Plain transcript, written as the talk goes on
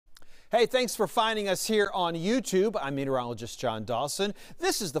Hey, thanks for finding us here on YouTube. I'm meteorologist John Dawson.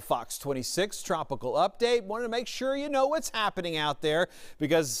 This is the Fox 26 Tropical Update. Wanted to make sure you know what's happening out there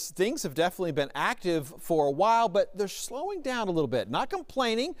because things have definitely been active for a while, but they're slowing down a little bit. Not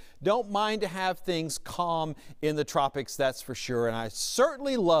complaining. Don't mind to have things calm in the tropics, that's for sure. And I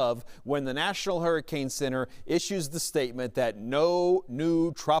certainly love when the National Hurricane Center issues the statement that no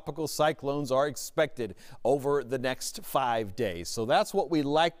new tropical cyclones are expected over the next 5 days. So that's what we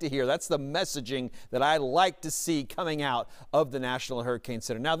like to hear. That's the messaging that I like to see coming out of the National Hurricane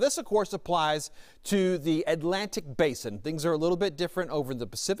Center. Now, this, of course, applies to the Atlantic Basin. Things are a little bit different over in the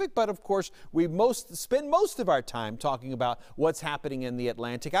Pacific, but of course, we spend most of our time talking about what's happening in the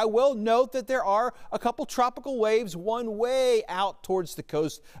Atlantic. I will note that there are a couple tropical waves, one way out towards the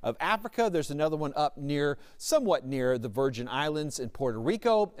coast of Africa. There's another one up somewhat near the Virgin Islands in Puerto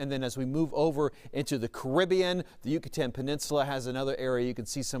Rico. And then as we move over into the Caribbean, the Yucatan Peninsula has another area. You can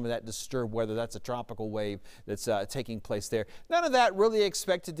see some of that disturbed weather. That's a tropical wave that's taking place there. None of that really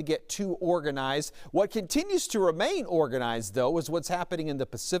expected to get too organized. What continues to remain organized, though, is what's happening in the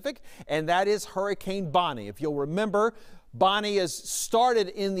Pacific, and that is Hurricane Bonnie. If you'll remember, Bonnie has started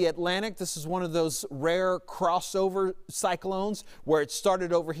in the Atlantic. This is one of those rare crossover cyclones where it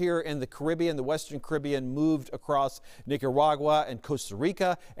started over here in the Caribbean, the Western Caribbean, moved across Nicaragua and Costa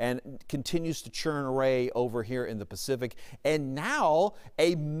Rica and continues to churn away over here in the Pacific. And now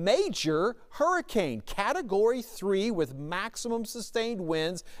a major hurricane, Category 3 with maximum sustained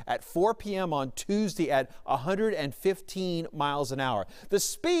winds at 4 p.m. on Tuesday at 115 miles an hour. The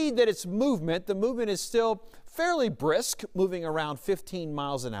speed that its movement, the movement is still fairly brisk, moving around 15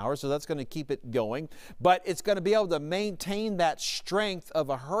 miles an hour, so that's going to keep it going. But it's going to be able to maintain that strength of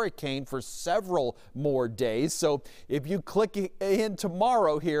a hurricane for several more days. So if you click in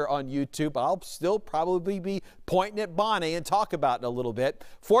tomorrow here on YouTube, I'll still probably be pointing at Bonnie and talk about it a little bit.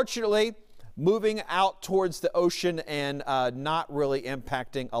 Fortunately, moving out towards the ocean and not really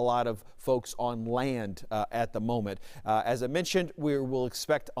impacting a lot of folks on land at the moment. As I mentioned, we will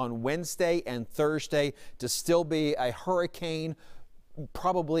expect on Wednesday and Thursday to still be a hurricane,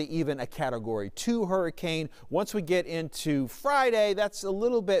 probably even a Category 2 hurricane. Once we get into Friday, that's a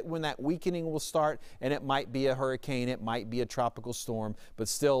little bit when that weakening will start, and it might be a hurricane, it might be a tropical storm, but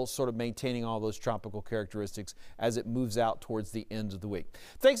still sort of maintaining all those tropical characteristics as it moves out towards the end of the week.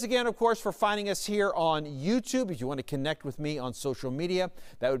 Thanks again, of course, for finding us here on YouTube. If you want to connect with me on social media,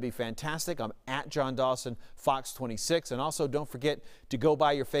 that would be fantastic. I'm at John Dawson, Fox 26, and also don't forget to go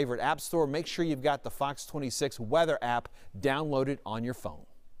by your favorite app store. Make sure you've got the Fox 26 weather app downloaded on your phone.